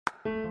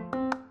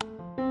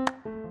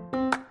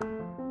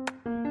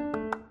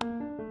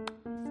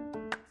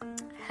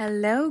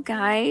Hello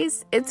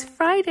guys, it's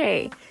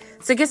Friday.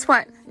 So guess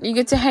what? You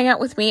get to hang out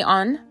with me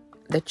on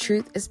The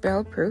Truth is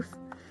Barrel Proof.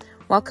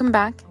 Welcome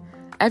back.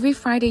 Every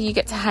Friday you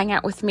get to hang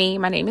out with me.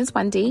 My name is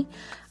Wendy.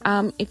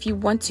 If you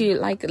want to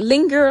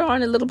linger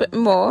on a little bit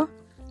more,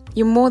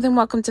 you're more than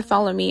welcome to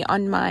follow me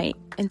on my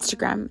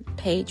Instagram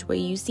page where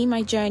you see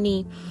my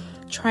journey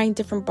trying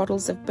different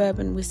bottles of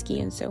bourbon, whiskey,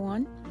 and so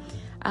on.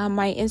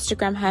 My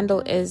Instagram handle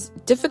is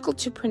difficult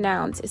to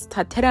pronounce. It's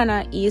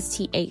Taterana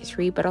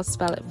EST83, but I'll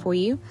spell it for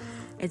you.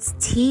 It's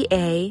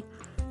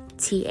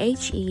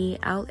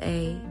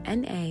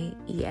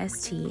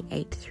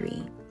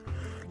TATHELANAEST83.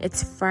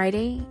 It's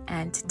Friday,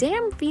 and today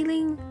I'm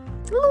feeling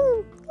a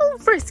little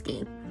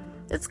frisky.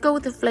 Let's go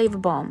with the flavor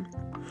bomb.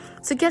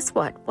 So guess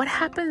what? What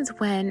happens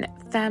when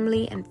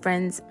family and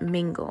friends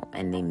mingle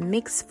and they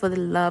mix for the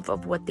love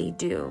of what they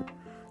do?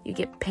 You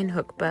get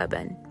Pinhook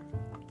bourbon.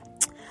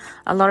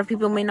 A lot of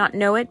people may not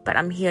know it, but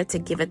I'm here to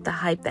give it the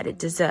hype that it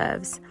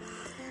deserves.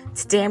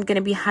 Today I'm going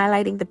to be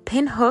highlighting the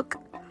Pinhook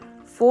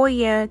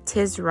 4-year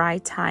Tis Rye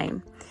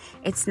Time.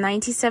 It's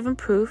 97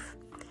 proof.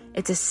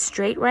 It's a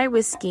straight rye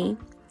whiskey.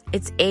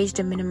 It's aged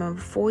a minimum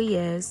of 4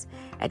 years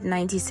at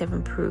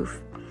 97 proof.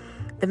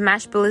 The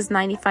mash bill is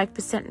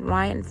 95%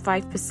 rye and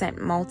 5%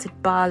 malted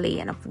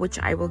barley, and of which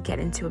I will get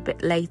into a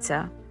bit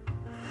later.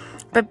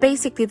 But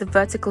basically, the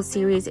Vertical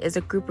series is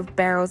a group of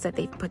barrels that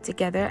they've put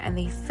together, and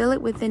they fill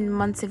it within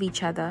months of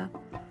each other.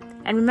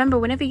 And remember,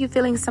 whenever you're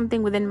filling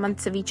something within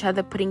months of each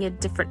other, putting it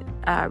different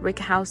rick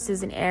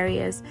houses and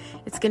areas,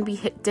 it's going to be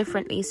hit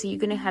differently. So you're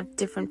going to have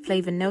different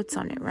flavor notes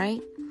on it, right?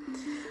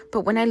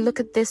 But when I look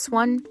at this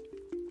one,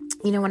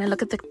 when I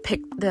look at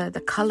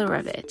the color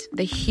of it,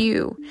 the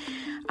hue,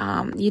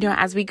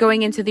 as we're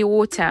going into the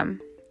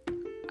autumn,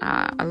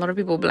 a lot of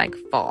people will be like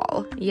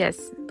fall.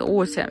 Yes, the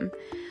autumn.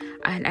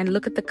 And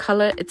look at the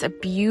color. It's a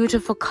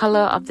beautiful color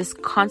of this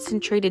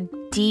concentrated,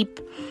 deep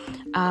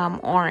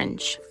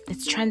orange.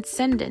 It's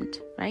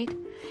transcendent, right?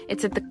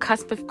 It's at the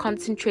cusp of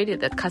concentrated,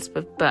 the cusp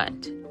of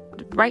burnt.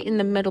 Right in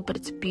the middle, but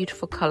it's a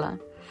beautiful color.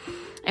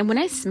 And when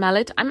I smell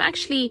it, I'm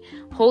actually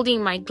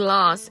holding my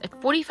glass at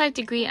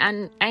 45-degree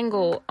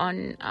angle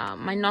on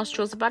my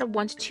nostrils, about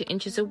 1 to 2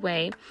 inches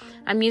away.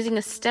 I'm using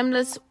a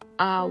stemless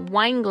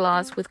wine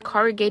glass with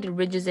corrugated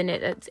ridges in it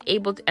that's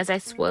able to, as I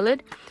swirl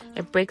it,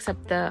 it breaks up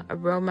the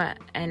aroma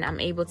and I'm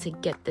able to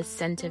get the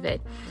scent of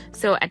it.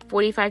 So at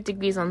 45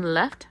 degrees on the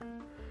left,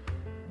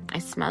 I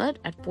smell it.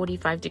 At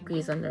 45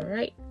 degrees on the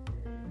right,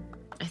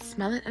 I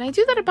smell it. And I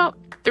do that about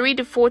 3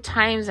 to 4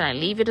 times, and I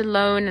leave it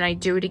alone and I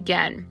do it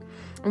again.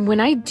 And when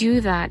I do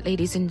that,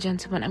 ladies and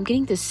gentlemen, I'm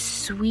getting this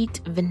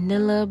sweet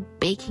vanilla,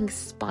 baking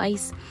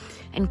spice,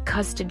 and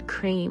custard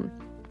cream.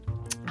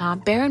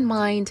 Bear in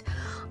mind,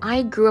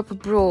 I grew up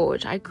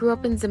abroad. I grew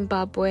up in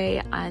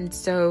Zimbabwe, and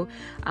so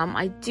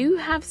I do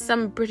have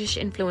some British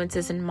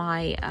influences in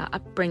my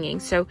upbringing.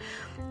 So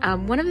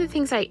one of the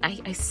things I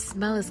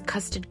smell is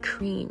custard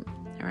cream.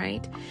 All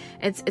right,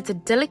 it's a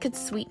delicate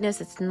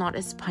sweetness. It's not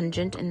as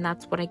pungent, and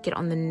that's what I get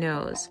on the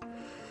nose.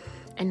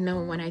 And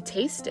then when I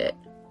taste it,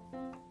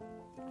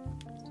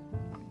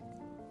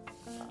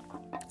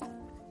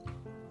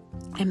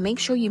 and make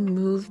sure you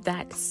move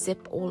that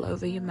sip all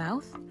over your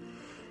mouth.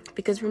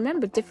 Because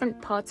remember,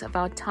 different parts of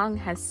our tongue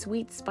has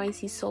sweet,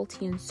 spicy,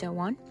 salty, and so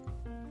on.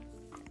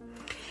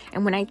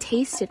 And when I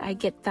taste it, I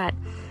get that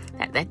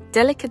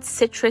delicate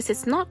citrus.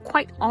 It's not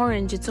quite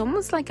orange. It's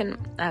almost like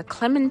a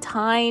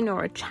clementine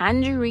or a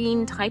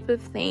tangerine type of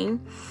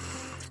thing.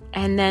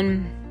 And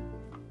then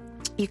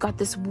you got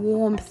this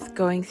warmth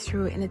going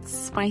through, and it's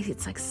spicy.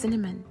 It's like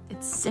cinnamon.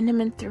 It's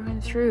cinnamon through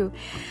and through.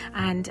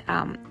 And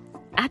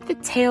at the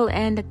tail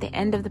end, at the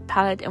end of the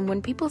palate, and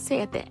when people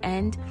say at the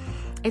end,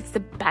 it's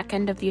the back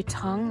end of your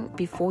tongue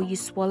before you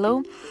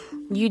swallow,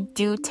 you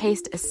do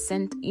taste a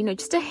scent,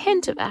 just a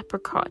hint of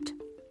apricot.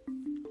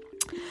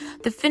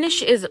 The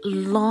finish is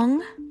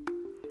long.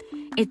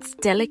 It's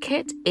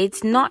delicate.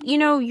 It's not, you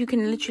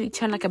can literally you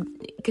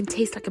can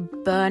taste like a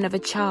burn of a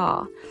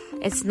char.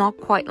 It's not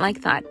quite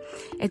like that.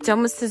 It's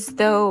almost as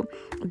though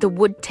the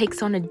wood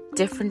takes on a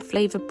different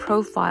flavor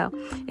profile.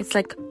 It's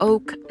like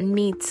oak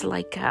meets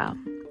like a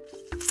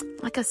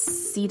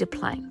cedar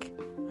plank,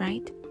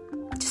 right?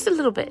 Just a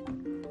little bit.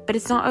 But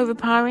it's not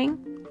overpowering,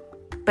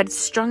 but it's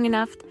strong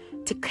enough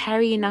to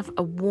carry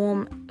a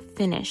warm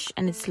finish,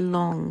 and it's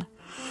long.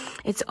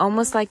 It's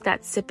almost like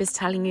that sip is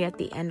telling you at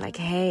the end, like,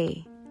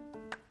 hey,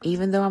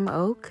 even though I'm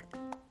oak,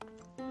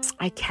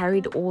 I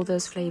carried all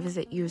those flavors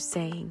that you're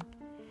saying.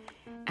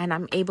 And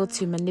I'm able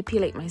to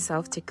manipulate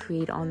myself to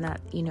create on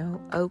that,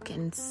 oak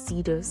and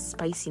cedar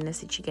spiciness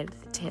that you get at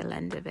the tail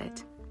end of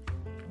it.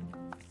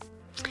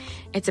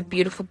 It's a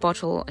beautiful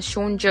bottle.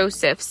 Sean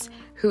Josephs,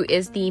 who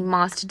is the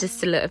master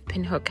distiller of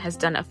Pinhook, has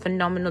done a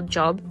phenomenal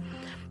job.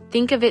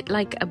 Think of it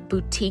like a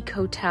boutique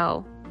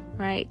hotel,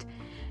 right?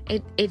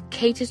 It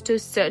caters to a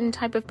certain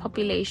type of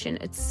population.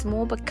 It's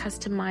small but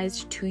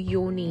customized to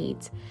your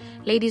needs.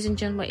 Ladies and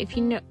gentlemen,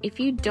 if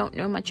you don't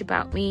know much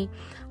about me,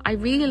 I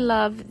really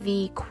love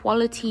the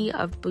quality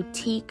of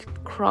boutique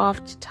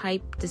craft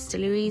type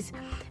distilleries,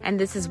 and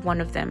this is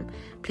one of them.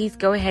 Please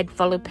go ahead,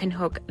 follow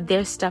Pinhook.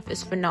 Their stuff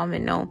is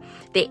phenomenal.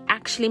 They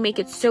actually make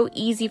it so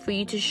easy for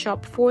you to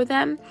shop for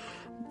them.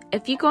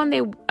 If you go on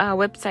their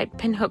website,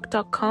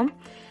 pinhook.com,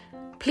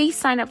 please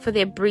sign up for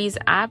their Breeze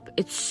app.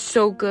 It's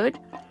so good.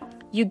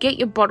 You get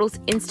your bottles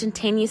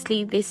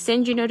instantaneously. They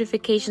send you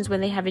notifications when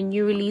they have a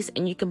new release,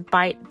 and you can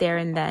buy it there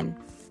and then.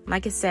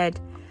 Like I said,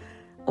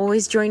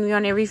 always join me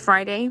on every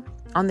Friday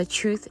on The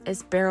Truth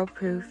is Barrel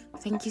Proof.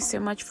 Thank you so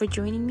much for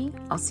joining me.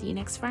 I'll see you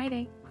next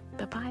Friday.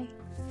 Bye-bye.